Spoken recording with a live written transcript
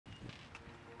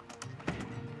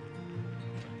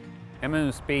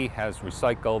MMSB has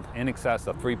recycled in excess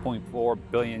of 3.4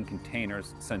 billion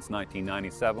containers since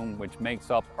 1997, which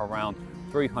makes up around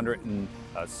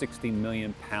 360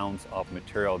 million pounds of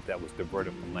material that was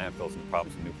diverted from landfills in the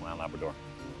province of Newfoundland and Labrador.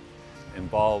 It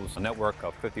involves a network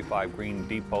of 55 green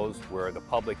depots where the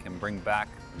public can bring back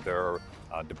their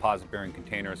deposit-bearing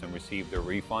containers and receive their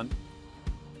refund.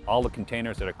 All the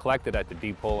containers that are collected at the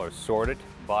depot are sorted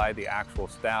by the actual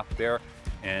staff there,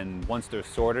 and once they're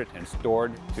sorted and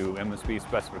stored to MMSB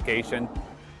specification,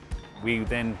 we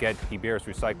then get Hebert's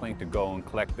Recycling to go and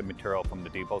collect the material from the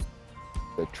depots.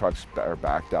 The trucks are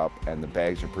backed up and the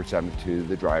bags are presented to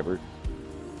the driver.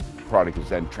 The product is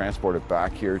then transported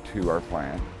back here to our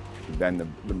plant. Then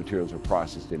the materials are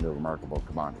processed into a remarkable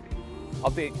commodity.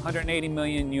 Of the 180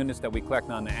 million units that we collect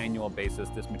on an annual basis,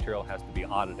 this material has to be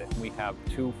audited. We have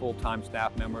 2 full-time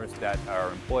staff members that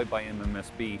are employed by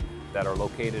MMSB that are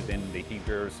located in the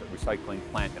Hebert's Recycling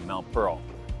plant in Mount Pearl.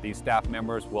 These staff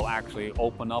members will actually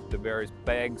open up the various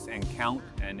bags and count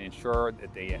and ensure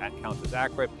that the count is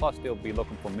accurate, plus they'll be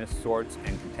looking for missed sorts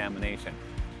and contamination.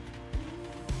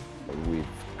 We've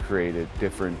created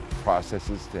different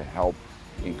processes to help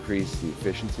increase the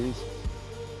efficiencies.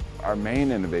 Our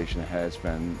main innovation has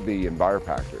been the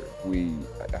EnviroPactor. We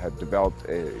have developed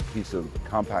a piece of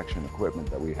compaction equipment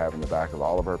that we have in the back of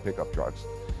all of our pickup trucks.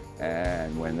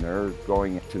 And when they're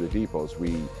going to the depots,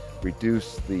 we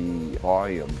reduce the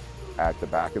volume at the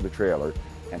back of the trailer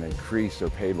and increase their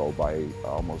payload by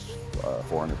almost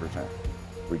 400%,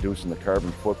 reducing the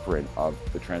carbon footprint of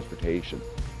the transportation.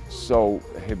 So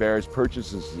Hebert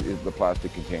purchases the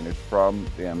plastic containers from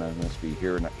the MMSB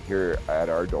here at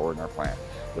our door in our plant.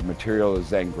 The material is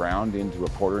then ground into a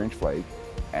 1/4-inch flake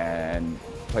and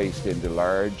placed into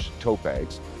large tote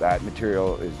bags. That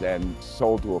material is then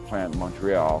sold to a plant in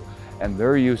Montreal, and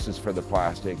their uses for the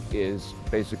plastic is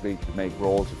basically to make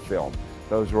rolls of film.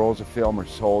 Those rolls of film are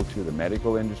sold to the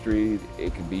medical industry.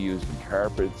 It can be used in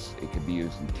carpets, it can be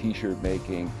used in t-shirt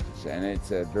making, and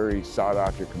it's a very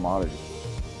sought-after commodity.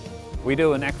 We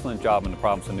do an excellent job in the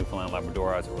province of Newfoundland and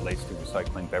Labrador as it relates to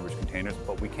recycling beverage containers,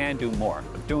 but we can do more.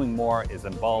 But doing more is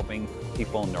involving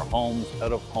people in their homes,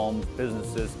 out of homes,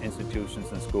 businesses,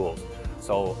 institutions, and schools.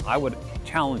 So I would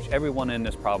challenge everyone in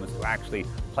this province to actually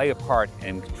play a part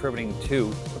in contributing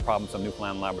to the province of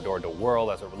Newfoundland and Labrador, the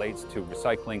world as it relates to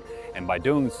recycling. And by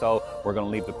doing so, we're going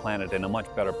to leave the planet in a much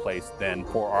better place than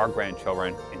for our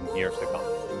grandchildren in years to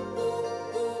come.